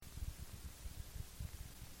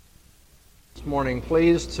This morning,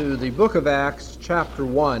 please, to the book of Acts, chapter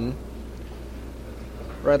 1,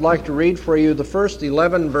 where I'd like to read for you the first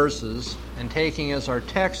 11 verses, and taking as our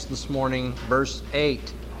text this morning, verse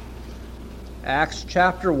 8. Acts,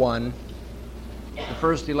 chapter 1, the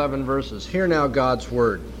first 11 verses. Hear now God's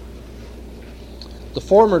word. The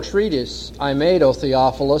former treatise I made, O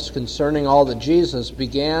Theophilus, concerning all that Jesus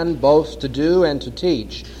began both to do and to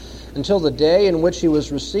teach, until the day in which he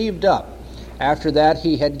was received up. After that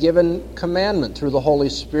he had given commandment through the Holy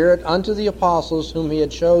Spirit unto the apostles whom he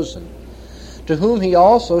had chosen, to whom he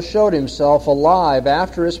also showed himself alive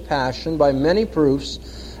after his passion by many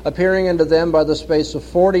proofs, appearing unto them by the space of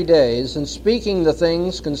 40 days, and speaking the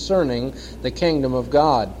things concerning the kingdom of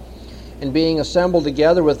God. And being assembled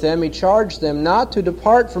together with them, he charged them not to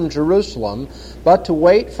depart from Jerusalem, but to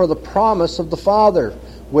wait for the promise of the Father,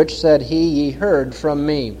 which said he, Ye heard from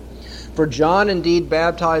me. For John indeed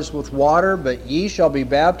baptized with water, but ye shall be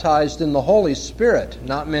baptized in the Holy Spirit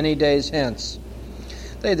not many days hence.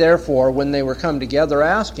 They therefore, when they were come together,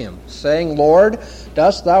 asked him, saying, Lord,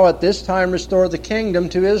 dost thou at this time restore the kingdom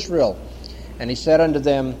to Israel? And he said unto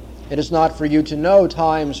them, It is not for you to know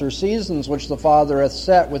times or seasons which the Father hath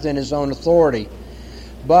set within his own authority.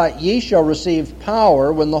 But ye shall receive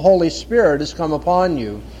power when the Holy Spirit is come upon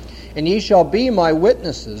you. And ye shall be my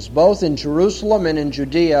witnesses, both in Jerusalem and in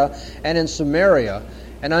Judea and in Samaria,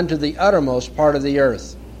 and unto the uttermost part of the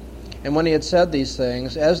earth. And when he had said these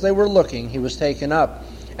things, as they were looking, he was taken up,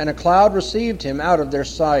 and a cloud received him out of their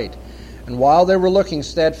sight. And while they were looking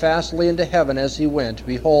steadfastly into heaven as he went,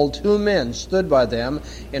 behold, 2 men stood by them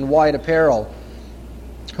in white apparel,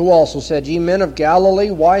 who also said, Ye men of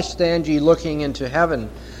Galilee, why stand ye looking into heaven?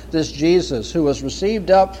 This Jesus, who was received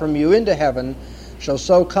up from you into heaven, shall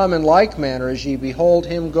so come in like manner as ye behold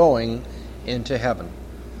him going into heaven.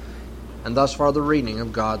 And thus far the reading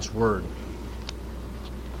of God's Word.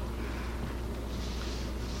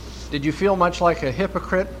 Did you feel much like a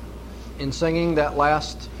hypocrite in singing that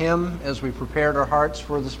last hymn as we prepared our hearts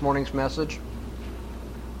for this morning's message?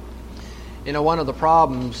 You know, one of the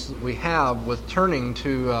problems that we have with turning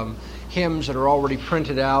to hymns that are already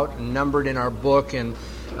printed out and numbered in our book, and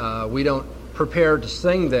we don't prepare to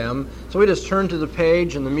sing them, so we just turn to the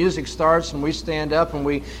page and the music starts and we stand up and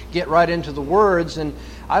we get right into the words. And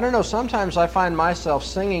I don't know, sometimes I find myself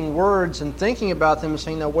singing words and thinking about them and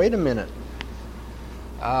saying, now wait a minute,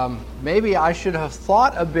 maybe I should have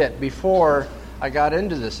thought a bit before I got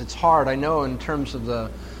into this. It's hard, I know, in terms of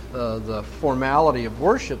the formality of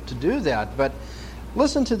worship to do that, but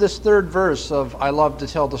listen to this third verse of I Love to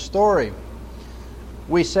Tell the Story.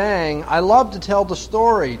 We sang, I love to tell the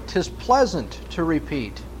story, 'tis pleasant to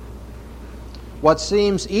repeat. What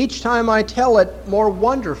seems each time I tell it more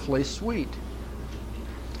wonderfully sweet.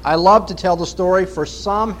 I love to tell the story, for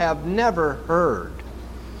some have never heard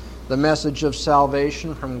the message of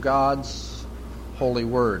salvation from God's holy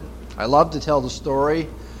word. I love to tell the story.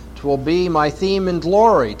 'Twill be my theme and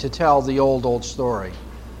glory to tell the old story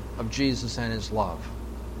of Jesus and his love.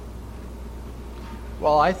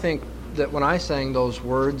 Well, I think that when I sang those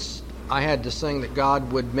words, I had to sing that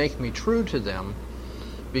God would make me true to them,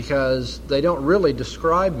 because they don't really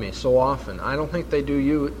describe me so often. I don't think they do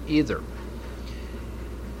you either.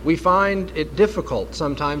 We find it difficult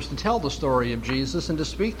sometimes to tell the story of Jesus and to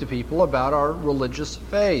speak to people about our religious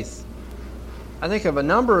faith. I think of a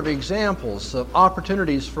number of examples of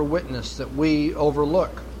opportunities for witness that we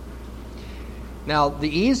overlook. Now, the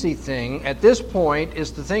easy thing at this point is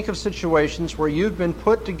to think of situations where you've been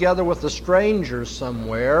put together with a stranger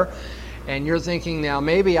somewhere, and you're thinking, now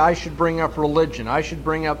maybe I should bring up religion. I should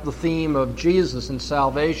bring up the theme of Jesus and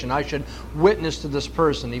salvation. I should witness to this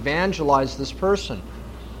person, evangelize this person.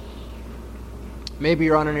 Maybe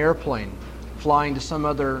you're on an airplane flying to some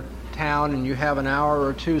other town and you have an hour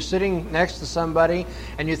or two sitting next to somebody,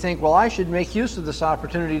 and you think, well, I should make use of this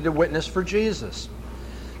opportunity to witness for Jesus.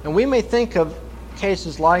 And we may think of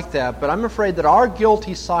cases like that, but I'm afraid that our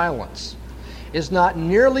guilty silence is not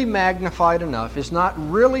nearly magnified enough, is not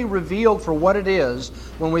really revealed for what it is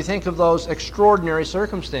when we think of those extraordinary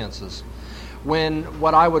circumstances, when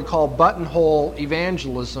what I would call buttonhole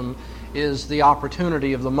evangelism is the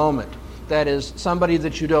opportunity of the moment. That is, somebody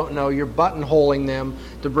that you don't know, you're buttonholing them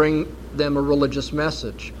to bring them a religious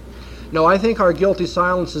message. No, I think our guilty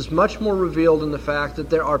silence is much more revealed in the fact that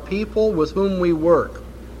there are people with whom we work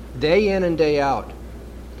day in and day out,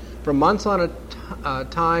 for months on a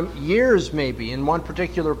time, years maybe, in one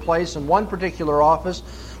particular place, in one particular office,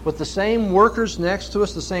 with the same workers next to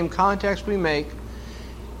us, the same contacts we make,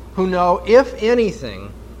 who know, if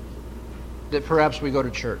anything, that perhaps we go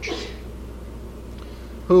to church,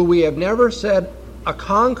 who we have never said a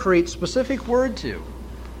concrete, specific word to,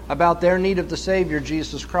 about their need of the Savior,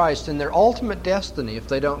 Jesus Christ, and their ultimate destiny if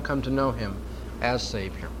they don't come to know Him as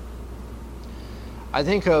Savior. I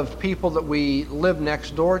think of people that we live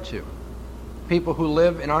next door to, people who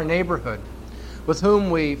live in our neighborhood, with whom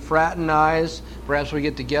we fraternize. Perhaps we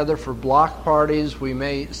get together for block parties. We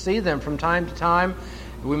may see them from time to time.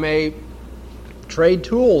 We may trade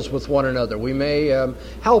tools with one another. We may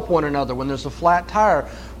help one another when there's a flat tire.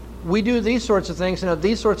 We do these sorts of things and have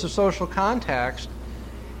these sorts of social contacts.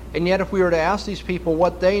 And yet if we were to ask these people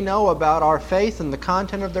what they know about our faith and the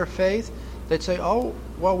content of their faith, they'd say, oh,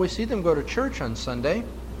 well, we see them go to church on Sunday.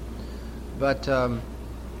 But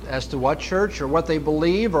as to what church or what they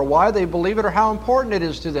believe or why they believe it or how important it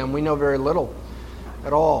is to them, we know very little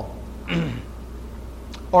at all.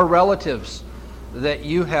 Or relatives that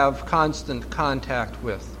you have constant contact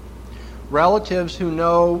with. Relatives who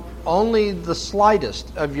know only the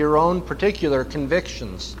slightest of your own particular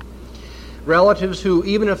convictions. Relatives who,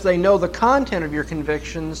 even if they know the content of your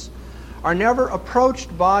convictions, are never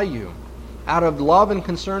approached by you out of love and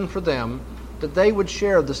concern for them, that they would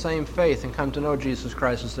share the same faith and come to know Jesus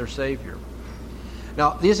Christ as their Savior.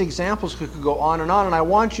 Now, these examples could go on, and I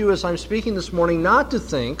want you, as I'm speaking this morning, not to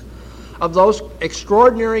think of those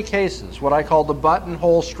extraordinary cases, what I call the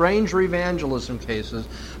buttonhole stranger evangelism cases,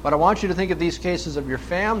 but I want you to think of these cases of your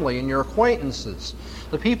family and your acquaintances,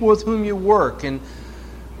 the people with whom you work and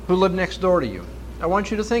who live next door to you. I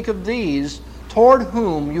want you to think of these toward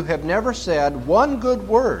whom you have never said one good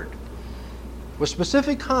word with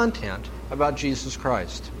specific content about Jesus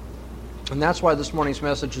Christ. And that's why this morning's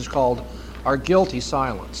message is called Our Guilty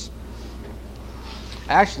Silence.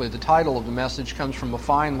 Actually, the title of the message comes from a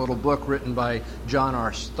fine little book written by John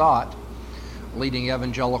R. Stott, leading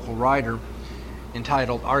evangelical writer,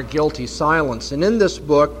 entitled Our Guilty Silence. And in this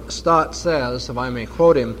book, Stott says, if I may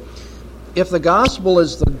quote him, if the gospel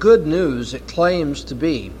is the good news it claims to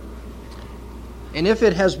be, and if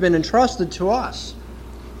it has been entrusted to us,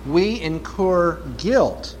 we incur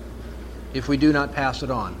guilt if we do not pass it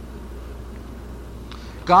on.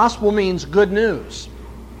 Gospel means good news.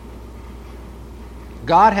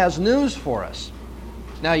 God has news for us.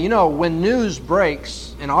 Now, you know, when news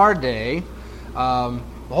breaks in our day, the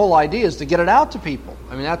whole idea is to get it out to people.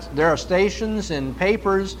 I mean, there are stations and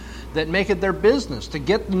papers that make it their business to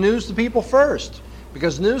get the news to people first,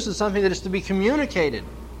 because news is something that is to be communicated.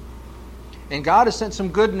 And God has sent some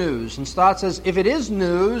good news. And Stott says, if it is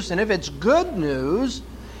news, and if it's good news,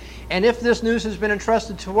 and if this news has been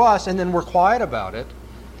entrusted to us, and then we're quiet about it,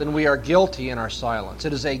 then we are guilty in our silence.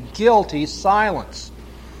 It is a guilty silence.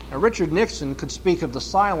 Now, Richard Nixon could speak of the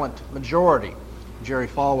silent majority. Jerry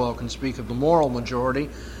Falwell can speak of the moral majority.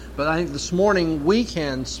 But I think this morning we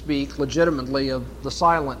can speak legitimately of the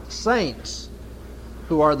silent saints,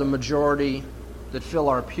 who are the majority that fill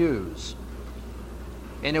our pews.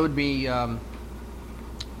 And it would be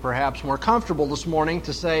perhaps more comfortable this morning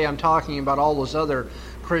to say I'm talking about all those other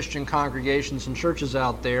Christian congregations and churches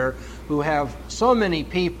out there who have so many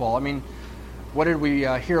people. I mean, what did we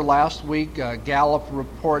hear last week? Gallup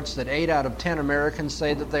reports that 8 out of 10 Americans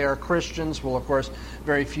say that they are Christians. Well, of course,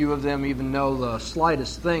 very few of them even know the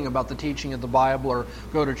slightest thing about the teaching of the Bible or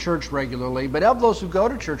go to church regularly. But of those who go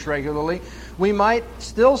to church regularly, we might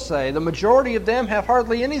still say the majority of them have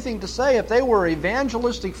hardly anything to say. If they were an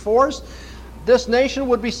evangelistic force, this nation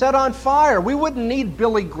would be set on fire. We wouldn't need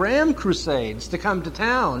Billy Graham crusades to come to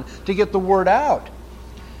town to get the word out.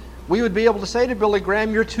 We would be able to say to Billy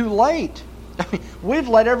Graham, you're too late. I mean, we've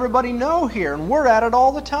let everybody know here, and we're at it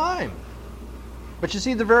all the time. But you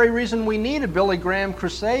see, the very reason we need a Billy Graham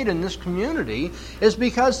crusade in this community is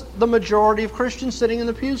because the majority of Christians sitting in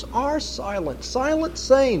the pews are silent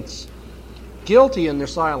saints, guilty in their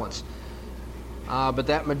silence. But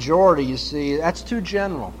that majority, you see, that's too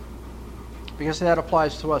general, because that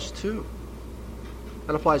applies to us too.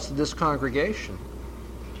 That applies to this congregation.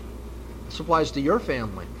 This applies to your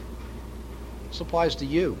family. This applies to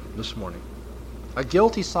you this morning. A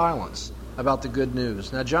guilty silence about the good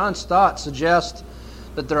news. Now, John Stott suggests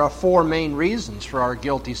that there are 4 main reasons for our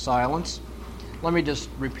guilty silence. Let me just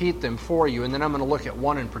repeat them for you, and then I'm going to look at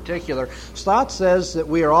one in particular. Stott says that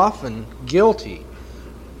we are often guilty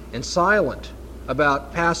and silent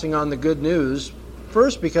about passing on the good news,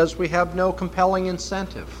 first because we have no compelling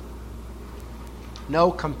incentive.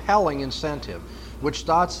 No compelling incentive, which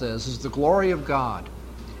Stott says is the glory of God.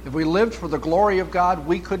 If we lived for the glory of God,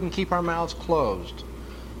 we couldn't keep our mouths closed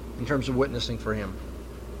in terms of witnessing for Him.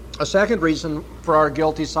 A second reason for our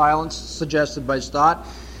guilty silence, suggested by Stott,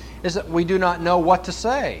 is that we do not know what to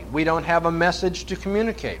say. We don't have a message to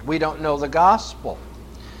communicate. We don't know the gospel.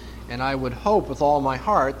 And I would hope with all my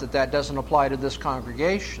heart that that doesn't apply to this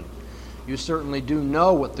congregation, You certainly do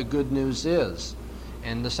know what the good news is.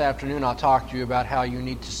 And this afternoon I'll talk to you about how you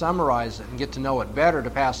need to summarize it and get to know it better to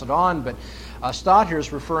pass it on. But Stott here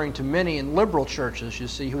is referring to many in liberal churches, you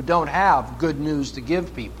see, who don't have good news to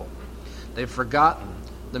give people. They've forgotten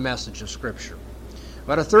the message of Scripture.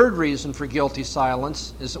 But a third reason for guilty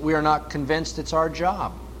silence is that we are not convinced it's our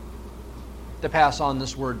job to pass on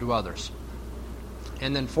this word to others.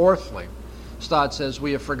 And then fourthly, Stott says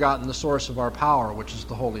we have forgotten the source of our power, which is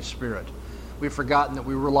the Holy Spirit. We've forgotten that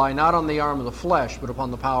we rely not on the arm of the flesh, but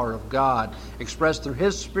upon the power of God, expressed through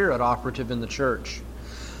His Spirit operative in the church.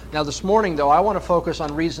 Now this morning, though, I want to focus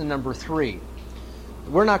on reason number 3.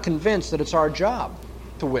 We're not convinced that it's our job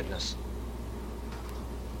to witness.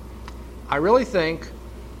 I really think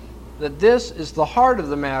that this is the heart of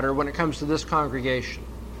the matter when it comes to this congregation.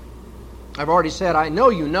 I've already said, I know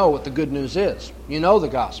you know what the good news is. You know the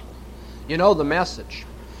gospel. You know the message.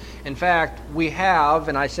 In fact, we have,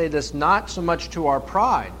 and I say this not so much to our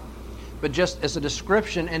pride, but just as a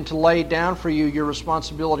description and to lay down for you your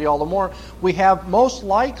responsibility all the more, we have most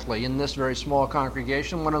likely in this very small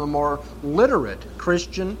congregation one of the more literate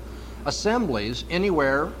Christian assemblies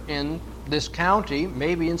anywhere in this county,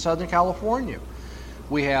 maybe in Southern California.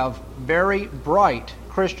 We have very bright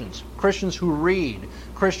Christians, Christians who read,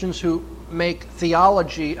 Christians who make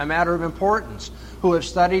theology a matter of importance, who have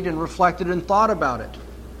studied and reflected and thought about it.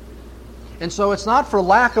 And so it's not for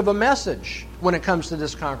lack of a message when it comes to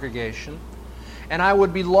this congregation. And I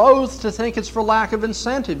would be loath to think it's for lack of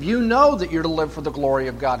incentive. You know that you're to live for the glory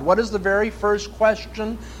of God. What is the very first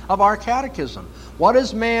question of our catechism? What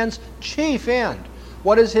is man's chief end?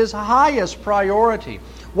 What is his highest priority?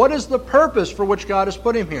 What is the purpose for which God has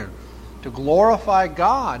put him here? To glorify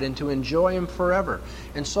God and to enjoy Him forever.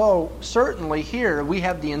 And so, certainly here, we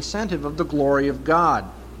have the incentive of the glory of God.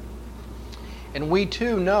 And we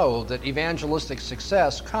too know that evangelistic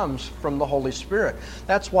success comes from the Holy Spirit.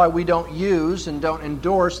 That's why we don't use and don't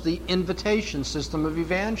endorse the invitation system of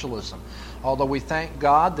evangelism. Although we thank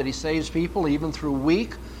God that He saves people even through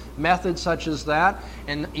weak methods such as that,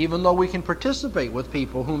 and even though we can participate with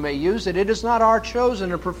people who may use it, it is not our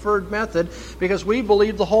chosen or preferred method, because we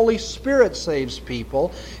believe the Holy Spirit saves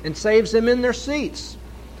people and saves them in their seats.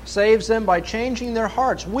 Saves them by changing their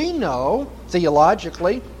hearts. We know,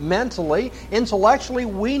 theologically, mentally, intellectually,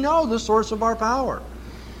 we know the source of our power.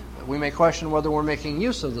 We may question whether we're making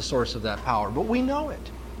use of the source of that power, but we know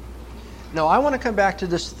it. Now, I want to come back to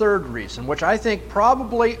this third reason, which I think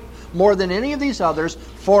probably more than any of these others,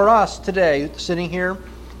 for us today, sitting here,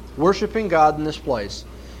 worshiping God in this place,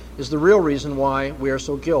 is the real reason why we are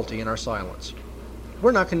so guilty in our silence.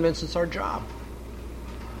 We're not convinced it's our job.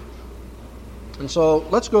 And so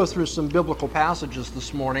let's go through some biblical passages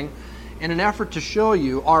this morning in an effort to show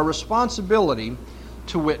you our responsibility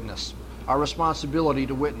to witness. Our responsibility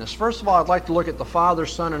to witness. First of all, I'd like to look at the Father,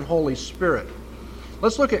 Son, and Holy Spirit.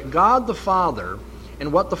 Let's look at God the Father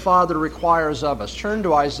and what the Father requires of us. Turn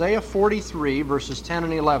to Isaiah 43, verses 10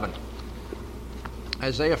 and 11.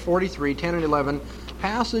 Isaiah 43, 10 and 11.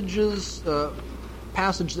 Passage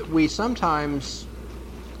that we sometimes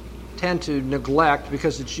tend to neglect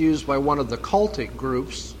because it's used by one of the cultic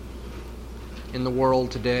groups in the world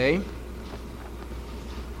today.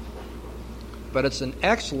 But it's an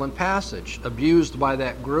excellent passage, abused by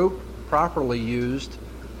that group, properly used,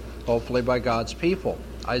 hopefully, by God's people.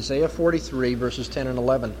 Isaiah 43, verses 10 and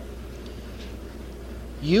 11.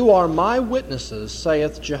 You are my witnesses,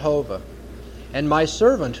 saith Jehovah, and my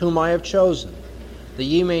servant whom I have chosen, that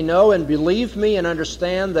ye may know and believe me and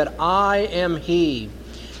understand that I am He.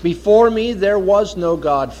 Before me there was no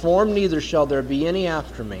God formed, neither shall there be any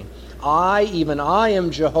after me. I, even I,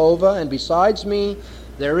 am Jehovah, and besides me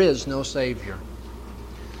there is no Savior.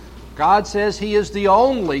 God says He is the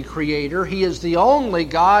only Creator, He is the only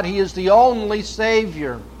God, He is the only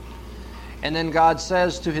Savior. And then God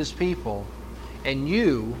says to His people, and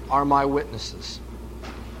you are my witnesses.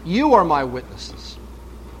 You are my witnesses.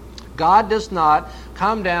 God does not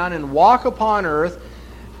come down and walk upon earth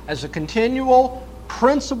as a continual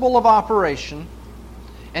principle of operation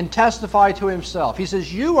and testify to Himself. He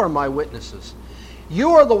says, you are my witnesses.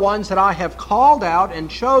 You are the ones that I have called out and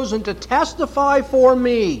chosen to testify for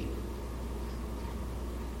me.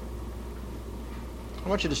 I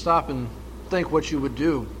want you to stop and think what you would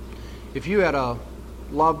do if you had a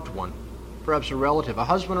loved one, perhaps a relative, a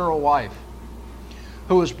husband or a wife,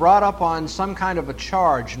 who was brought up on some kind of a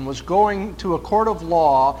charge and was going to a court of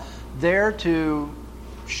law there to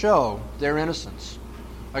show their innocence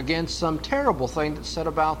against some terrible thing that's said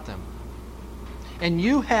about them. And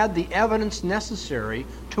you had the evidence necessary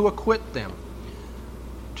to acquit them,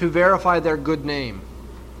 to verify their good name.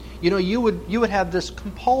 you would have this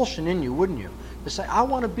compulsion in you, wouldn't you? To say, I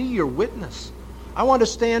want to be your witness. I want to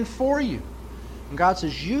stand for you. And God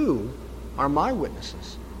says, you are my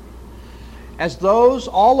witnesses. As those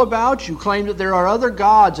all about you claim that there are other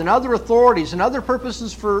gods and other authorities and other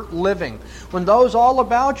purposes for living, when those all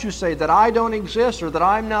about you say that I don't exist or that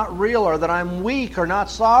I'm not real or that I'm weak or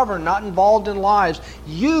not sovereign, not involved in lives,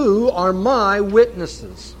 you are my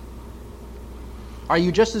witnesses. Are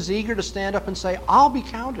you just as eager to stand up and say, I'll be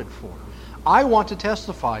counted for? I want to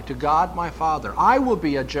testify to God my Father. I will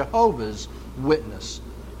be a Jehovah's Witness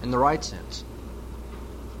in the right sense.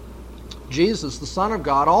 Jesus, the Son of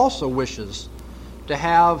God, also wishes to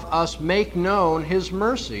have us make known His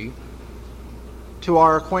mercy to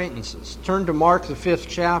our acquaintances. Turn to Mark, the 5th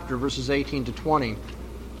chapter, verses 18 to 20.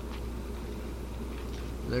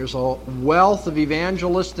 There's a wealth of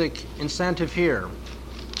evangelistic incentive here.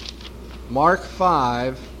 Mark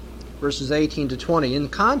 5, verses 18 to 20. In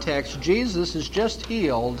context, Jesus has just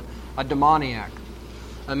healed a demoniac,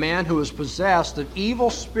 a man who was possessed of evil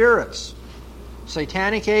spirits,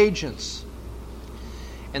 satanic agents.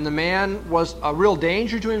 And the man was a real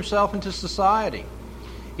danger to himself and to society.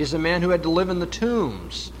 He's a man who had to live in the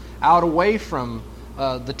tombs, out away from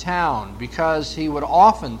the town, because he would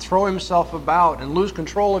often throw himself about and lose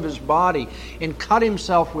control of his body and cut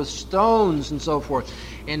himself with stones and so forth.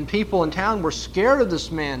 And people in town were scared of this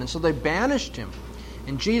man, and so they banished him.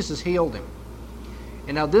 And Jesus healed him.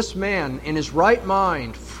 And now this man, in his right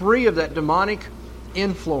mind, free of that demonic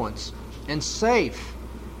influence, and safe,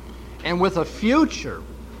 and with a future,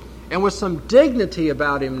 and with some dignity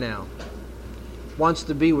about him now, wants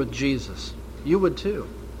to be with Jesus. You would too.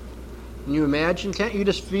 Can you imagine? Can't you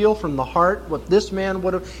just feel from the heart what this man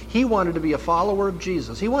would have? He wanted to be a follower of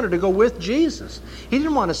Jesus. He wanted to go with Jesus. He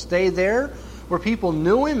didn't want to stay there where people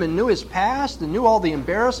knew him and knew his past and knew all the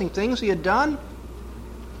embarrassing things he had done.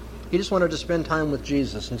 He just wanted to spend time with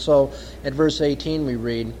Jesus. And so at verse 18 we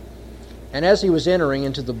read, "And as he was entering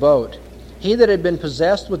into the boat, he that had been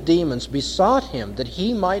possessed with demons besought him that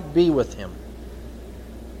he might be with him.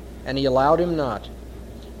 And he allowed him not,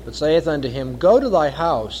 but saith unto him, Go to thy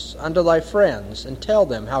house unto thy friends, and tell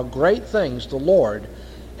them how great things the Lord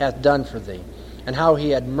hath done for thee, and how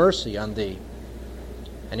he had mercy on thee.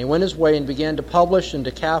 And he went his way and began to publish in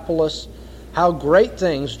Decapolis how great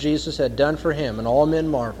things Jesus had done for him, and all men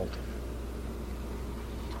marveled."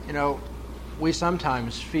 You know, we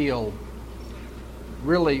sometimes feel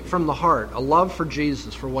really from the heart a love for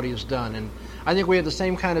Jesus, for what he has done. And I think we have the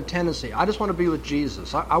same kind of tendency. I just want to be with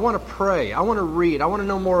Jesus. I want to pray. I want to read. I want to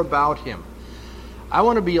know more about him. I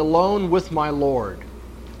want to be alone with my Lord.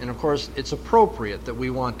 And of course, it's appropriate that we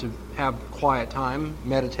want to have quiet time,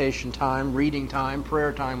 meditation time, reading time,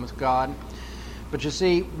 prayer time with God. But you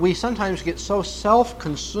see, we sometimes get so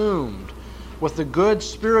self-consumed with the good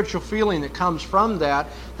spiritual feeling that comes from that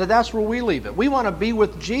that's where we leave it. We want to be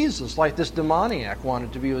with Jesus like this demoniac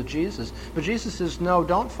wanted to be with Jesus. But Jesus says, no,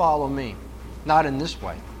 don't follow me. Not in this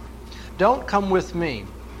way. Don't come with me.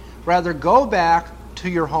 Rather, go back to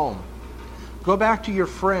your home. Go back to your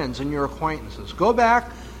friends and your acquaintances. Go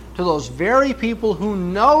back to those very people who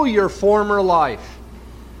know your former life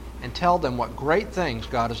and tell them what great things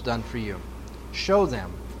God has done for you. Show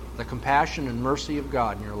them the compassion and mercy of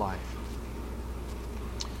God in your life.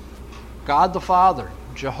 God the Father,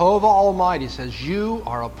 Jehovah Almighty, says, you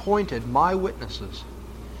are appointed my witnesses.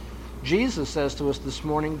 Jesus says to us this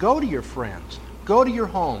morning, go to your friends, go to your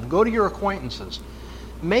home, go to your acquaintances.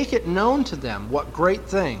 Make it known to them what great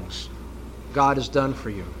things God has done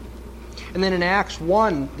for you. And then in Acts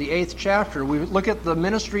 1, the 8th chapter, we look at the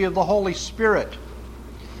ministry of the Holy Spirit.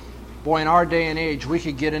 Boy, in our day and age, we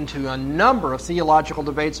could get into a number of theological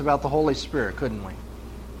debates about the Holy Spirit, couldn't we?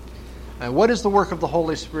 And what is the work of the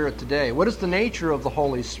Holy Spirit today? What is the nature of the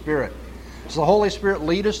Holy Spirit? Does the Holy Spirit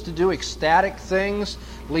lead us to do ecstatic things,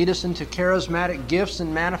 lead us into charismatic gifts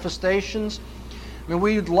and manifestations? I mean,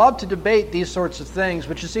 we'd love to debate these sorts of things,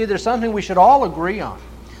 but you see, there's something we should all agree on.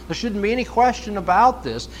 There shouldn't be any question about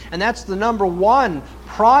this, and that's the number one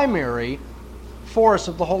primary force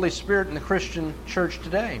of the Holy Spirit in the Christian church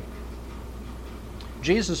today.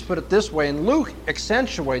 Jesus put it this way, and Luke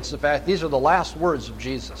accentuates the fact these are the last words of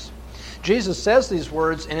Jesus. Jesus says these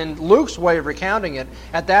words, and in Luke's way of recounting it,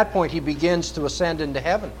 at that point he begins to ascend into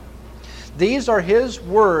heaven. These are his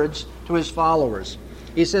words to his followers.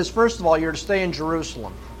 He says, first of all, you're to stay in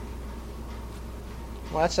Jerusalem.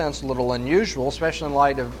 Well, that sounds a little unusual, especially in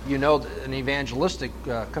light of, that an evangelistic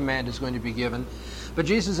command is going to be given. But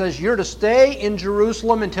Jesus says, you're to stay in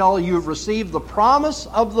Jerusalem until you've received the promise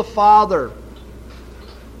of the Father.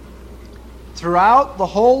 Throughout the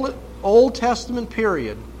whole Old Testament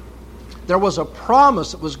period, There was a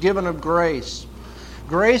promise that was given of grace.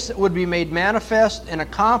 Grace that would be made manifest and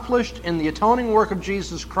accomplished in the atoning work of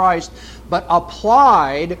Jesus Christ, but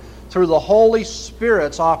applied through the Holy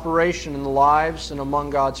Spirit's operation in the lives and among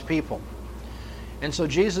God's people. And so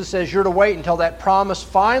Jesus says you're to wait until that promise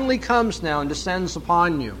finally comes now and descends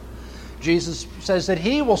upon you. Jesus says that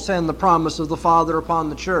He will send the promise of the Father upon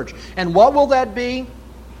the church. And what will that be?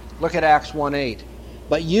 Look at Acts 1:8.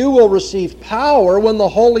 But you will receive power when the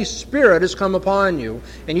Holy Spirit has come upon you,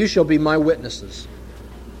 and you shall be my witnesses.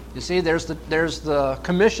 You see, there's the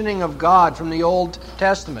commissioning of God from the Old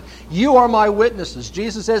Testament. You are my witnesses.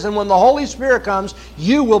 Jesus says, and when the Holy Spirit comes,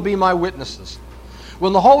 you will be my witnesses.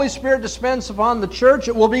 When the Holy Spirit descends upon the church,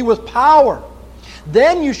 it will be with power.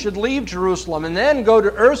 Then you should leave Jerusalem and then go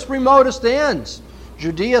to earth's remotest ends,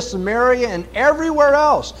 Judea, Samaria, and everywhere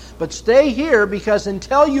else. But stay here, because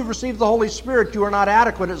until you've received the Holy Spirit, you are not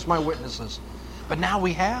adequate as my witnesses. But now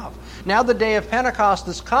we have. Now the day of Pentecost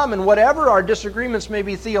has come, and whatever our disagreements may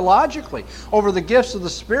be theologically over the gifts of the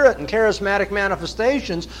Spirit and charismatic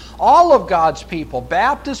manifestations, all of God's people,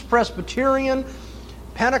 Baptist, Presbyterian,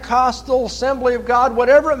 Pentecostal, Assembly of God,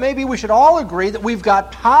 whatever it may be, we should all agree that we've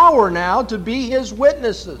got power now to be His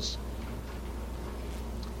witnesses.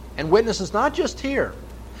 And witnesses not just here,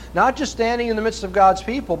 not just standing in the midst of God's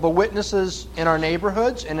people, but witnesses in our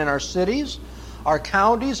neighborhoods and in our cities, our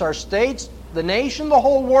counties, our states, the nation, the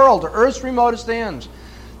whole world, to earth's remotest ends.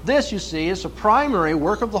 This, you see, is a primary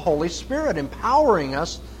work of the Holy Spirit, empowering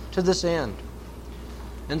us to this end.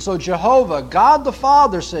 And so Jehovah, God the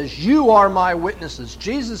Father, says, you are my witnesses.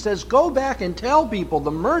 Jesus says, go back and tell people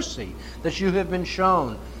the mercy that you have been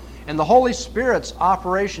shown. And the Holy Spirit's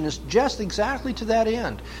operation is just exactly to that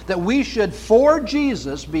end, that we should, for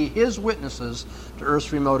Jesus, be His witnesses to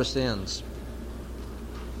earth's remotest ends.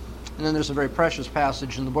 And then there's a very precious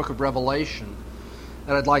passage in the book of Revelation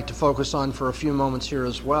that I'd like to focus on for a few moments here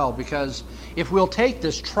as well, because if we'll take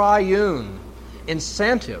this triune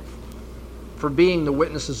incentive for being the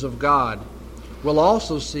witnesses of God, we'll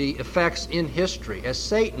also see effects in history as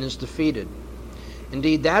Satan is defeated.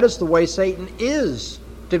 Indeed, that is the way Satan is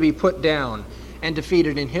to be put down and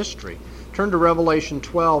defeated in history. Turn to Revelation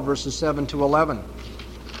 12, verses 7 to 11.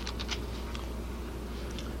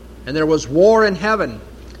 And there was war in heaven,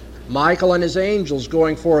 Michael and his angels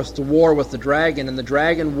going forth to war with the dragon, and the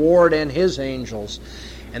dragon warred and his angels,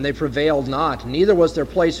 and they prevailed not, neither was their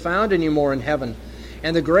place found any more in heaven.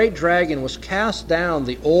 And the great dragon was cast down,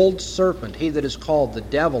 the old serpent, he that is called the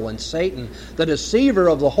devil and Satan, the deceiver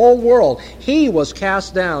of the whole world. He was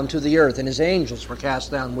cast down to the earth, and his angels were cast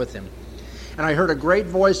down with him. And I heard a great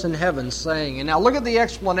voice in heaven saying, and now look at the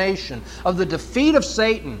explanation of the defeat of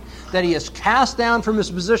Satan, that he is cast down from his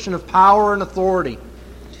position of power and authority.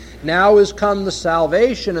 Now is come the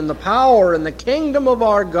salvation and the power and the kingdom of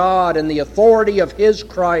our God and the authority of His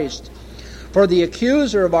Christ. For the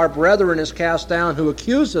accuser of our brethren is cast down, who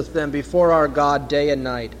accuseth them before our God day and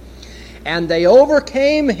night. And they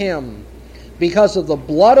overcame him because of the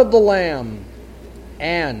blood of the Lamb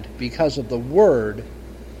and because of the word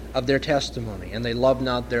of their testimony. And they loved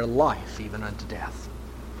not their life even unto death.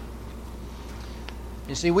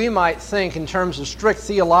 You see, we might think in terms of strict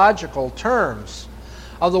theological terms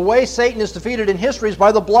of the way Satan is defeated in history is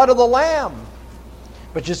by the blood of the Lamb.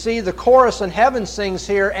 But you see, the chorus in heaven sings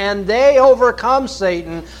here, and they overcome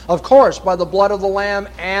Satan, of course, by the blood of the Lamb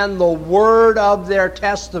and the word of their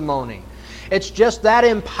testimony. It's just that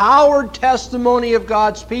empowered testimony of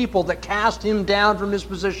God's people that cast him down from his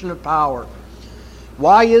position of power.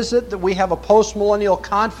 Why is it that we have a postmillennial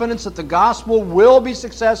confidence that the gospel will be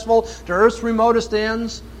successful to earth's remotest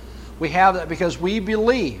ends? We have that because we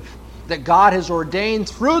believe that God has ordained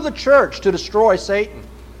through the church to destroy Satan.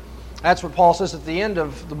 That's what Paul says at the end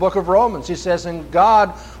of the book of Romans. He says, and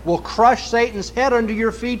God will crush Satan's head under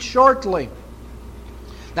your feet shortly.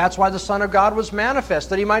 That's why the Son of God was manifest,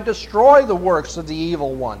 that He might destroy the works of the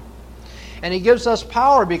evil one. And He gives us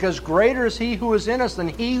power because greater is He who is in us than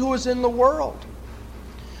he who is in the world.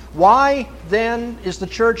 Why then is the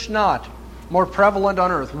church not more prevalent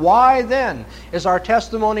on earth? Why then is our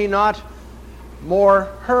testimony not more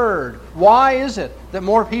heard? Why is it that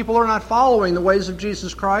more people are not following the ways of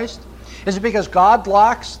Jesus Christ? Is it because God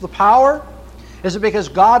lacks the power? Is it because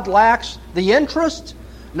God lacks the interest?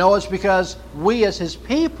 No, it's because we as His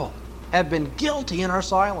people have been guilty in our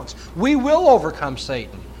silence. We will overcome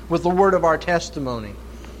Satan with the word of our testimony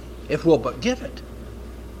if we'll but give it.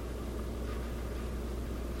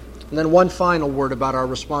 And then one final word about our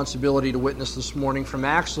responsibility to witness this morning from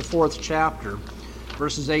Acts, the 4th chapter,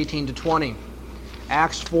 verses 18 to 20.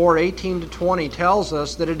 Acts 4:18-20 tells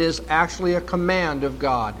us that it is actually a command of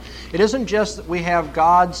God. It isn't just that we have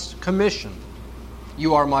God's commission,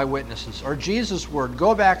 "You are my witnesses," or Jesus' word,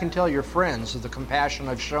 "Go back and tell your friends of the compassion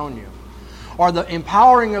I've shown you," or the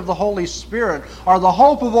empowering of the Holy Spirit, or the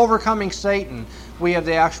hope of overcoming Satan. We have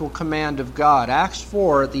the actual command of God. Acts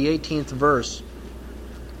 4, the 18th verse.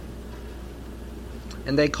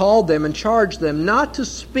 "And they called them and charged them not to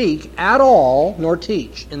speak at all, nor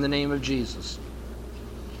teach, in the name of Jesus.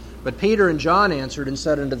 But Peter and John answered and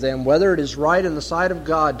said unto them, Whether it is right in the sight of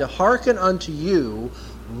God to hearken unto you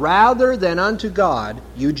rather than unto God,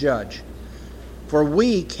 you judge. For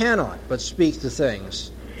we cannot but speak the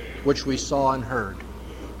things which we saw and heard."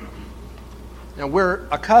 Now we're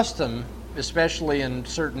accustomed, especially in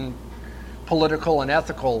certain political and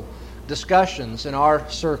ethical discussions in our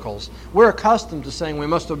circles, we're accustomed to saying we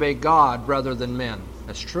must obey God rather than men.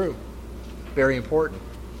 That's true. Very important.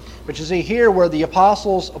 But you see here where the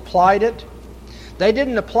apostles applied it, they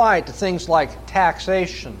didn't apply it to things like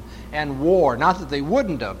taxation and war. Not that they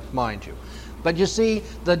wouldn't have, mind you. But you see,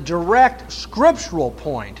 the direct scriptural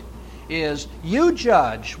point is you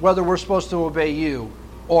judge whether we're supposed to obey you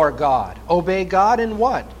or God. Obey God in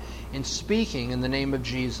what? In speaking in the name of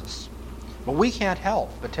Jesus. But we can't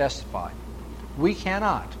help but testify. We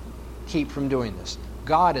cannot keep from doing this.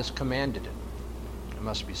 God has commanded it. It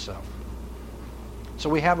must be so. So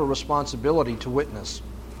we have a responsibility to witness.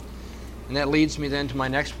 And that leads me then to my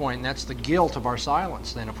next point, and that's the guilt of our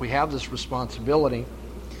silence. Then if we have this responsibility,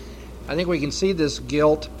 I think we can see this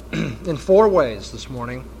guilt in 4 ways this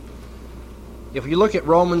morning. If you look at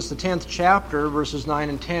Romans, the 10th chapter, verses 9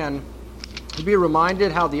 and 10, you'll be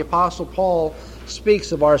reminded how the Apostle Paul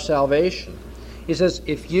speaks of our salvation. He says,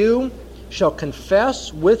 "If you shall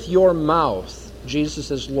confess with your mouth Jesus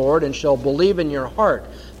is Lord, and shall believe in your heart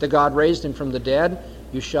that God raised him from the dead,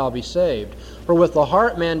 you shall be saved. For with the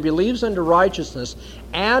heart man believes unto righteousness,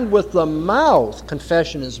 and with the mouth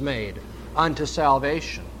confession is made unto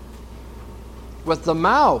salvation." With the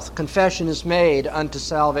mouth confession is made unto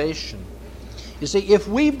salvation. You see, if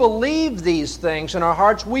we believe these things in our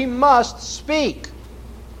hearts, we must speak.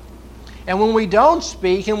 And when we don't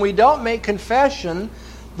speak and we don't make confession,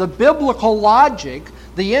 the biblical logic,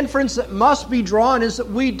 the inference that must be drawn is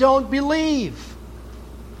that we don't believe.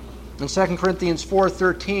 In 2 Corinthians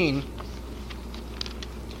 4:13,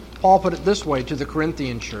 Paul put it this way to the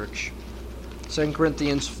Corinthian church. 2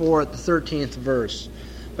 Corinthians 4 at the 13th verse.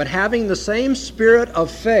 "But having the same spirit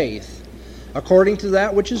of faith, according to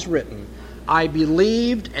that which is written, I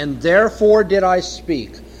believed, and therefore did I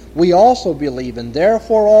speak. We also believe, and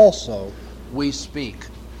therefore also we speak."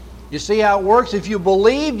 You see how it works? If you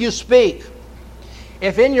believe, you speak.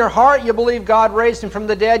 If in your heart you believe God raised him from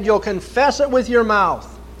the dead, you'll confess it with your mouth.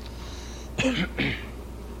 And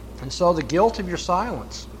so the guilt of your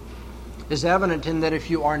silence is evident in that if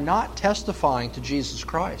you are not testifying to Jesus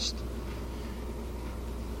Christ,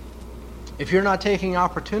 if you're not taking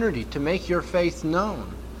opportunity to make your faith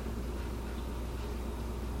known,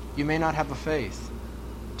 you may not have a faith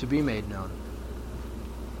to be made known.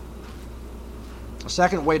 A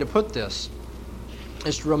second way to put this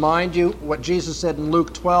is to remind you what Jesus said in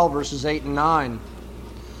Luke 12, verses 8 and 9.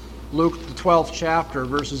 Luke, the 12th chapter,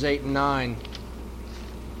 verses 8 and 9.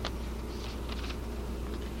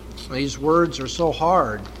 These words are so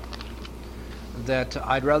hard that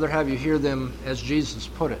I'd rather have you hear them as Jesus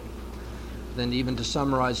put it than even to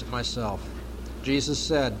summarize it myself. Jesus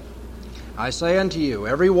said, "I say unto you,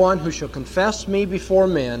 every one who shall confess me before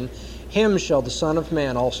men, him shall the Son of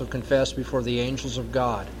Man also confess before the angels of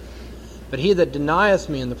God. But he that denieth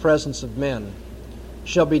me in the presence of men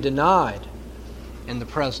shall be denied in the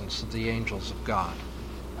presence of the angels of God."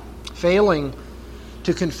 Failing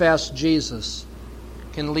to confess Jesus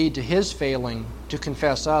can lead to his failing to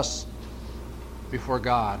confess us before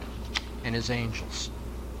God and his angels.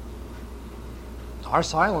 Our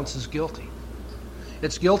silence is guilty.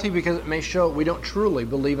 It's guilty because it may show we don't truly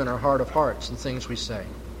believe in our heart of hearts the things we say.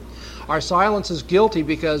 Our silence is guilty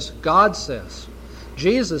because God says,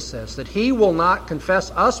 Jesus says, that he will not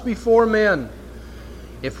confess us before men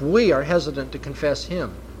if we are hesitant to confess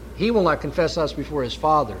him. He will not confess us before his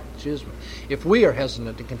Father, if we are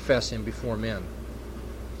hesitant to confess him before men.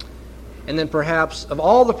 And then perhaps of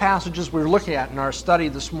all the passages we're looking at in our study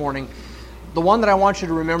this morning, the one that I want you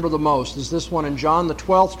to remember the most is this one in John, the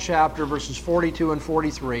 12th chapter, verses 42 and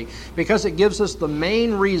 43, because it gives us the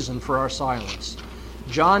main reason for our silence.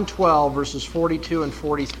 John 12, verses 42 and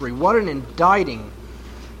 43. What an indicting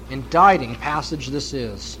passage this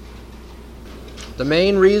is. The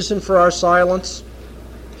main reason for our silence,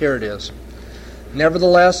 here it is.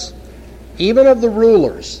 "Nevertheless, Even of the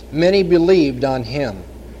rulers, many believed on him.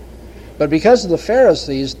 But because of the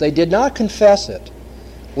Pharisees, they did not confess it,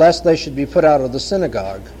 lest they should be put out of the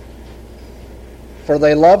synagogue. For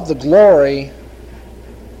they loved the glory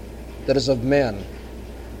that is of men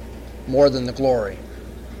more than the glory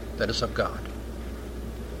that is of God.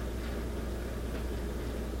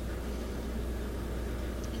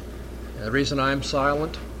 And the reason I'm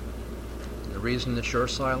silent, and the reason that you're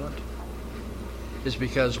silent, is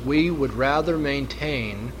because we would rather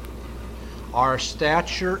maintain our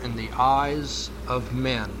stature in the eyes of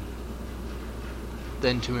men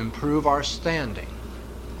than to improve our standing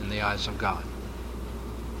in the eyes of God.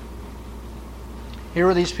 Here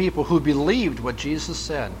are these people who believed what Jesus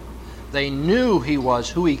said. They knew he was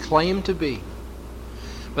who he claimed to be.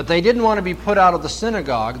 But they didn't want to be put out of the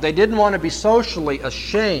synagogue. They didn't want to be socially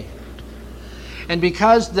ashamed. And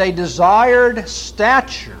because they desired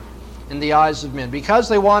stature in the eyes of men, because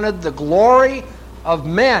they wanted the glory of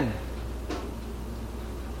men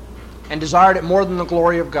and desired it more than the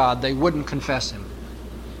glory of God, they wouldn't confess him.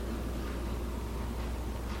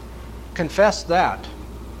 Confess that,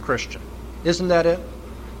 Christian. Isn't that it?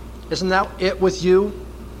 Isn't that it with you?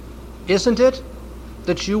 Isn't it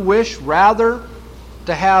that you wish rather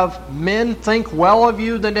to have men think well of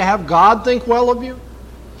you than to have God think well of you?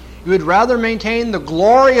 You would rather maintain the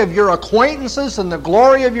glory of your acquaintances than the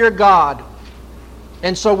glory of your God.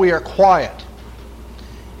 And so we are quiet.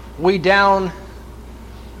 We down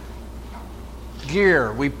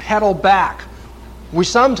gear. We pedal back. We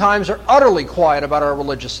sometimes are utterly quiet about our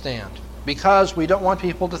religious stand because we don't want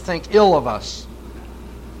people to think ill of us.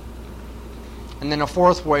 And then a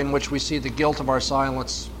fourth way in which we see the guilt of our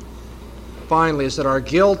silence, finally, is that our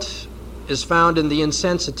guilt is found in the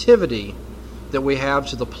insensitivity that we have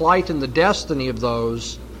to the plight and the destiny of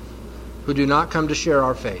those who do not come to share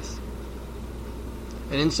our faith.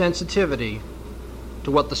 An insensitivity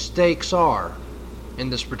to what the stakes are in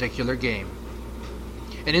this particular game.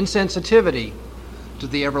 An insensitivity to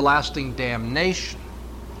the everlasting damnation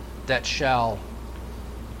that shall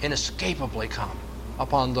inescapably come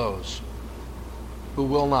upon those who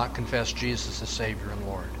will not confess Jesus as Savior and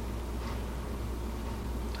Lord.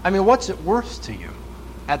 I mean, what's it worth to you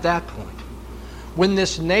at that point? When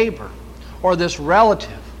this neighbor or this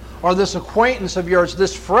relative or this acquaintance of yours,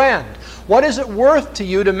 this friend, what is it worth to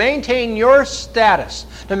you to maintain your status,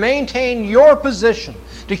 to maintain your position,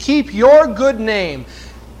 to keep your good name?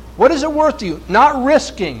 What is it worth to you? Not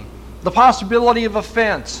risking the possibility of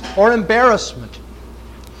offense or embarrassment.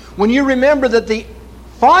 When you remember that the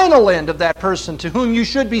final end of that person to whom you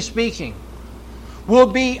should be speaking will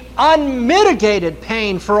be unmitigated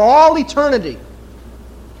pain for all eternity.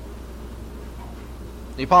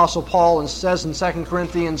 The Apostle Paul says in 2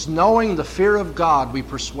 Corinthians, knowing the fear of God, we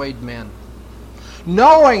persuade men.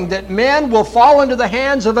 Knowing that men will fall into the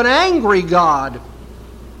hands of an angry God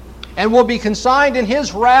and will be consigned in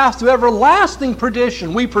his wrath to everlasting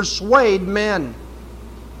perdition, we persuade men.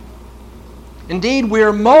 Indeed, we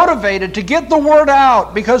are motivated to get the word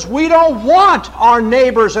out because we don't want our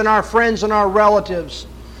neighbors and our friends and our relatives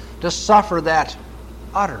to suffer that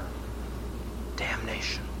utter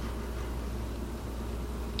damnation.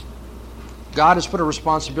 God has put a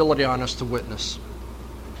responsibility on us to witness.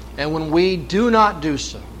 And when we do not do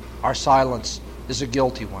so, our silence is a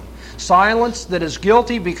guilty one. Silence that is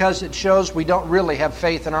guilty because it shows we don't really have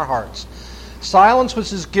faith in our hearts. Silence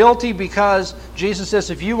which is guilty because Jesus says,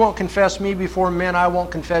 if you won't confess me before men, I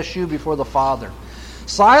won't confess you before the Father.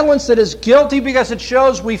 Silence that is guilty because it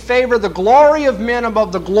shows we favor the glory of men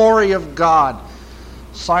above the glory of God.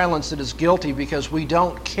 Silence that is guilty because we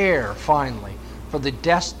don't care, finally, for the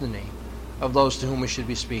destiny of those to whom we should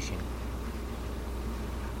be speaking.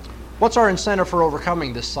 What's our incentive for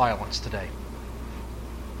overcoming this silence today?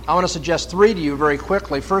 I want to suggest three to you very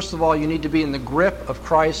quickly. First of all, you need to be in the grip of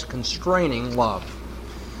Christ's constraining love.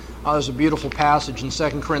 There's a beautiful passage in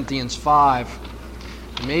 2 Corinthians 5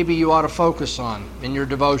 maybe you ought to focus on in your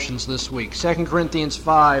devotions this week. 2 Corinthians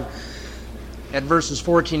 5 at verses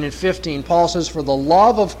 14 and 15, Paul says, for the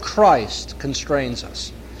love of Christ constrains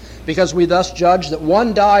us, because we thus judge that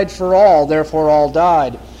one died for all, therefore all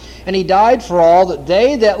died. And he died for all, that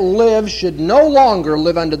they that live should no longer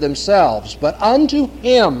live unto themselves, but unto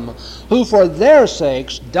him who for their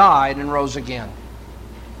sakes died and rose again.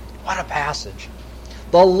 What a passage.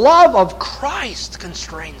 The love of Christ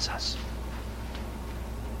constrains us.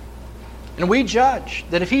 And we judge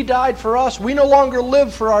that if he died for us, we no longer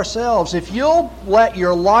live for ourselves. If you'll let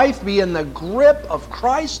your life be in the grip of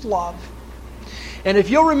Christ's love, and if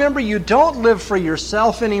you'll remember you don't live for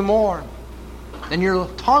yourself anymore, then your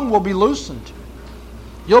tongue will be loosened.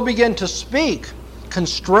 You'll begin to speak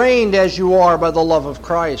constrained as you are by the love of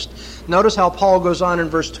Christ. Notice how Paul goes on in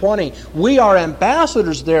verse 20. We are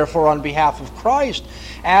ambassadors, therefore, on behalf of Christ,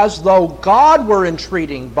 as though God were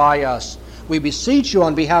entreating by us. We beseech you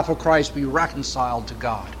on behalf of Christ, be reconciled to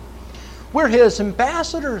God. We're His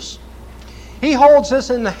ambassadors. He holds us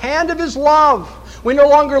in the hand of His love. We no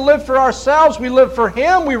longer live for ourselves. We live for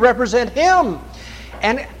Him. We represent Him.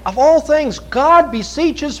 And of all things, God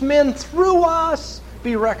beseeches men through us,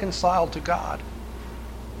 be reconciled to God.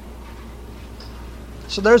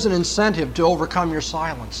 So there's an incentive to overcome your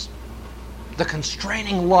silence. The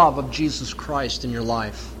constraining love of Jesus Christ in your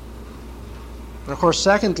life. And of course,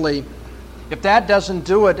 secondly, if that doesn't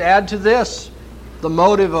do it, add to this the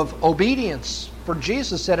motive of obedience. For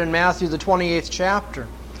Jesus said in Matthew the 28th chapter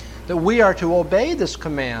that we are to obey this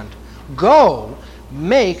command. Go,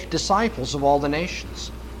 make disciples of all the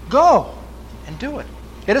nations. Go and do it.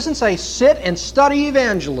 It doesn't say sit and study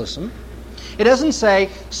evangelism. It doesn't say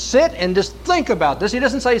sit and just think about this. He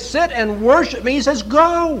doesn't say sit and worship me. He says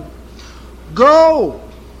go. Go.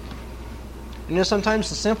 And sometimes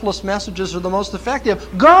the simplest messages are the most effective.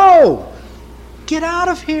 Go. Get out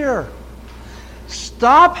of here.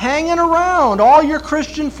 Stop hanging around. All your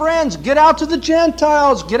Christian friends, get out to the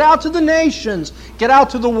Gentiles. Get out to the nations. Get out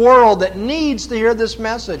to the world that needs to hear this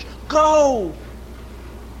message. Go.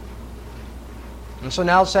 And so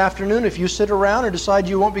now this afternoon, if you sit around and decide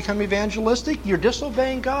you won't become evangelistic, you're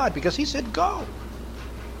disobeying God because He said go.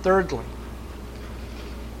 Thirdly,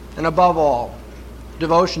 and above all,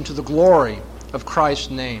 devotion to the glory of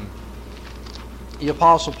Christ's name. The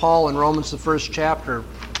Apostle Paul in Romans the 1st chapter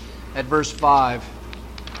at verse 5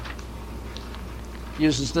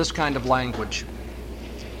 uses this kind of language.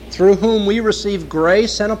 Through whom we receive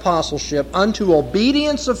grace and apostleship unto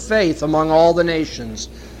obedience of faith among all the nations,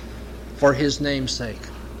 for His name's sake.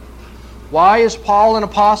 Why is Paul an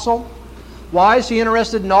apostle? Why is he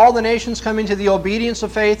interested in all the nations coming to the obedience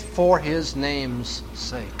of faith? For His name's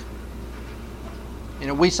sake.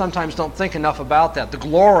 We sometimes don't think enough about that. The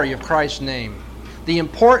glory of Christ's name. The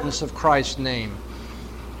importance of Christ's name.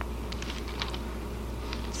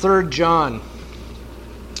 3 John,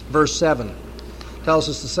 verse 7, tells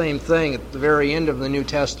us the same thing at the very end of the New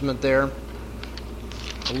Testament there.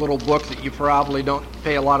 A little book that you probably don't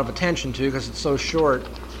pay a lot of attention to because it's so short.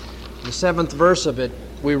 In the 7th verse of it,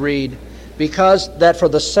 we read, because that for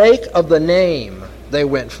the sake of the name they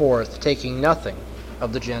went forth, taking nothing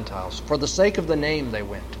of the Gentiles. For the sake of the name they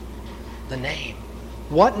went. The name.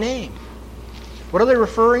 What name? What are they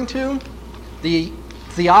referring to? The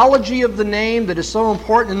theology of the name that is so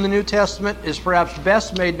important in the New Testament is perhaps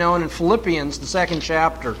best made known in Philippians, the 2nd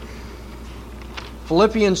chapter.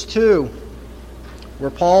 Philippians 2, where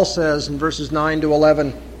Paul says in verses 9 to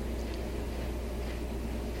 11,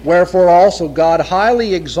 wherefore also God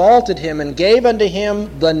highly exalted him and gave unto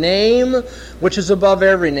him the name which is above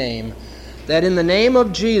every name, that in the name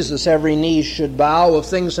of Jesus every knee should bow, of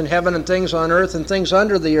things in heaven and things on earth and things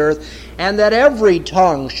under the earth, and that every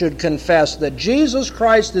tongue should confess that Jesus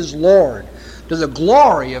Christ is Lord, to the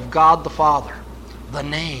glory of God the Father. The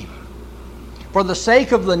name. For the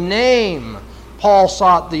sake of the name, Paul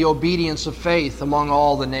sought the obedience of faith among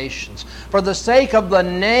all the nations. For the sake of the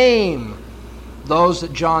name, those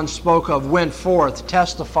that John spoke of went forth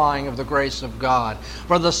testifying of the grace of God.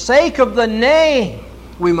 For the sake of the name,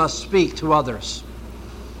 we must speak to others.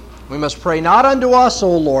 We must pray, not unto us,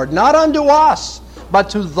 O Lord, not unto us, but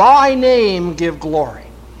to Thy name give glory.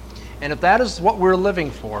 And if that is what we're living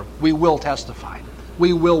for, we will testify.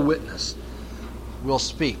 We will witness. We'll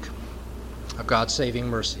speak of God's saving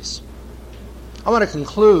mercies. I want to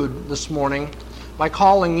conclude this morning by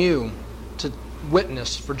calling you to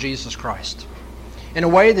witness for Jesus Christ in a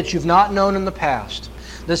way that you've not known in the past.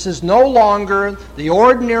 This is no longer the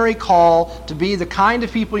ordinary call to be the kind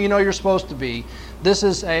of people you know you're supposed to be. This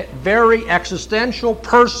is a very existential,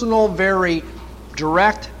 personal, very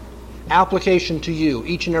direct application to you,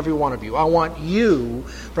 each and every one of you. I want you,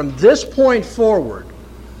 from this point forward,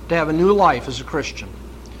 to have a new life as a Christian.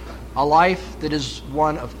 A life that is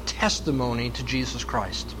one of testimony to Jesus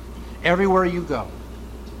Christ. Everywhere you go.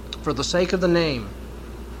 For the sake of the name.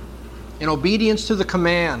 In obedience to the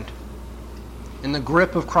command. In the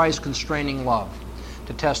grip of Christ's constraining love.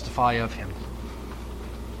 To testify of Him.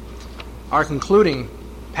 Our concluding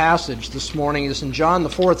passage this morning is in John the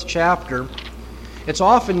 4th chapter. It's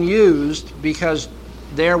often used because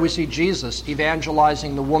there we see Jesus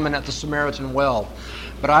evangelizing the woman at the Samaritan well.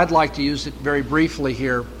 But I'd like to use it very briefly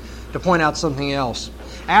here to point out something else.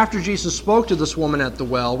 After Jesus spoke to this woman at the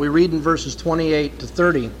well, we read in verses 28 to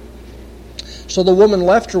 30, So the woman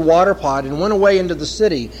left her water pot and went away into the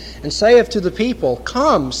city, and saith to the people,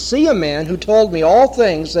 Come, see a man who told me all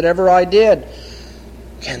things that ever I did.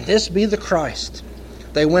 Can this be the Christ?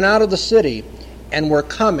 They went out of the city and were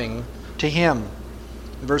coming to him.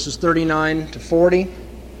 Verses 39 to 40.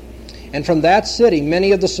 And from that city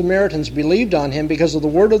many of the Samaritans believed on him because of the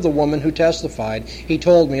word of the woman who testified, He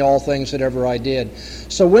told me all things that ever I did.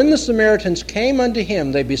 So when the Samaritans came unto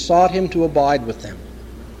him, they besought him to abide with them.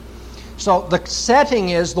 So the setting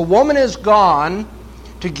is the woman is gone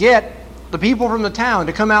to get the people from the town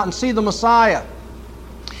to come out and see the Messiah.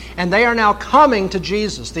 And they are now coming to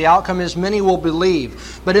Jesus. The outcome is many will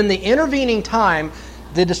believe. But in the intervening time,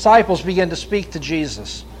 the disciples begin to speak to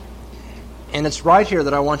Jesus. And it's right here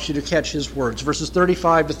that I want you to catch his words. Verses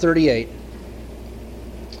 35 to 38.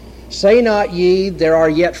 Say not ye, there are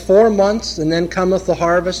yet 4 months, and then cometh the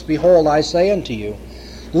harvest. Behold, I say unto you,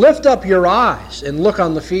 lift up your eyes and look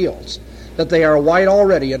on the fields, that they are white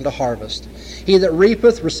already unto harvest. He that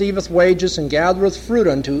reapeth receiveth wages, and gathereth fruit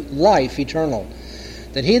unto life eternal,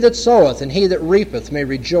 that he that soweth and he that reapeth may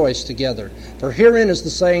rejoice together. For herein is the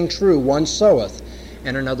saying true, one soweth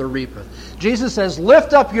and another reapeth. Jesus says,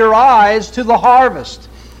 lift up your eyes to the harvest.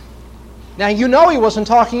 Now you know he wasn't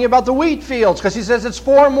talking about the wheat fields, because he says it's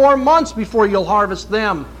 4 more months before you'll harvest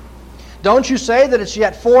them. Don't you say that it's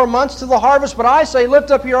yet 4 months to the harvest? But I say, lift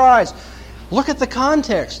up your eyes. Look at the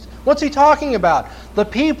context. What's he talking about? The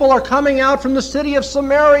people are coming out from the city of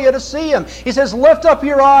Samaria to see him. He says, lift up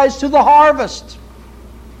your eyes to the harvest.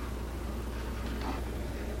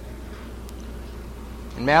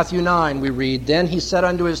 In Matthew 9 we read, Then he said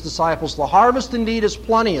unto his disciples, The harvest indeed is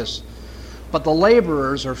plenteous, but the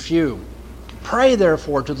laborers are few. Pray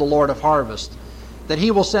therefore to the Lord of harvest, that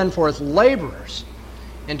he will send forth laborers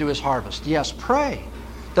into his harvest. Yes, pray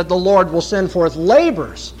that the Lord will send forth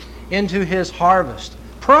laborers into his harvest.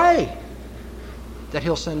 Pray that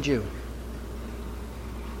he'll send you.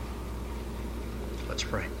 Let's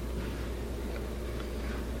pray.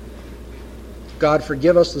 God,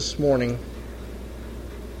 forgive us this morning.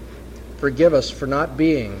 Forgive us for not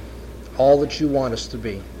being all that you want us to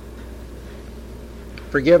be.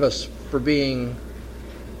 Forgive us for being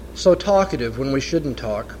so talkative when we shouldn't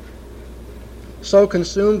talk, so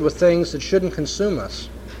consumed with things that shouldn't consume us,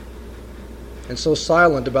 and so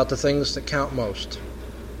silent about the things that count most.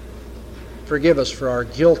 Forgive us for our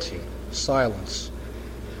guilty silence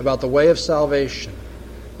about the way of salvation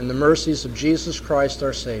and the mercies of Jesus Christ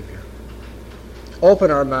our Savior.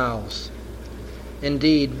 Open our mouths.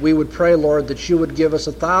 Indeed, we would pray, Lord, that you would give us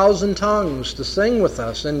 1,000 tongues to sing with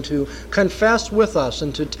us and to confess with us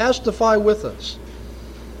and to testify with us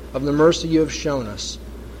of the mercy you have shown us.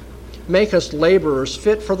 Make us laborers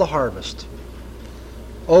fit for the harvest.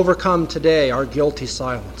 Overcome today our guilty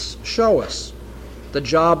silence. Show us the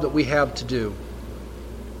job that we have to do.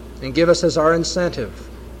 And give us as our incentive,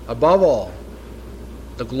 above all,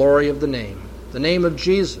 the glory of the name of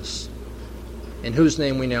Jesus, in whose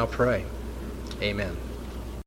name we now pray. Amen.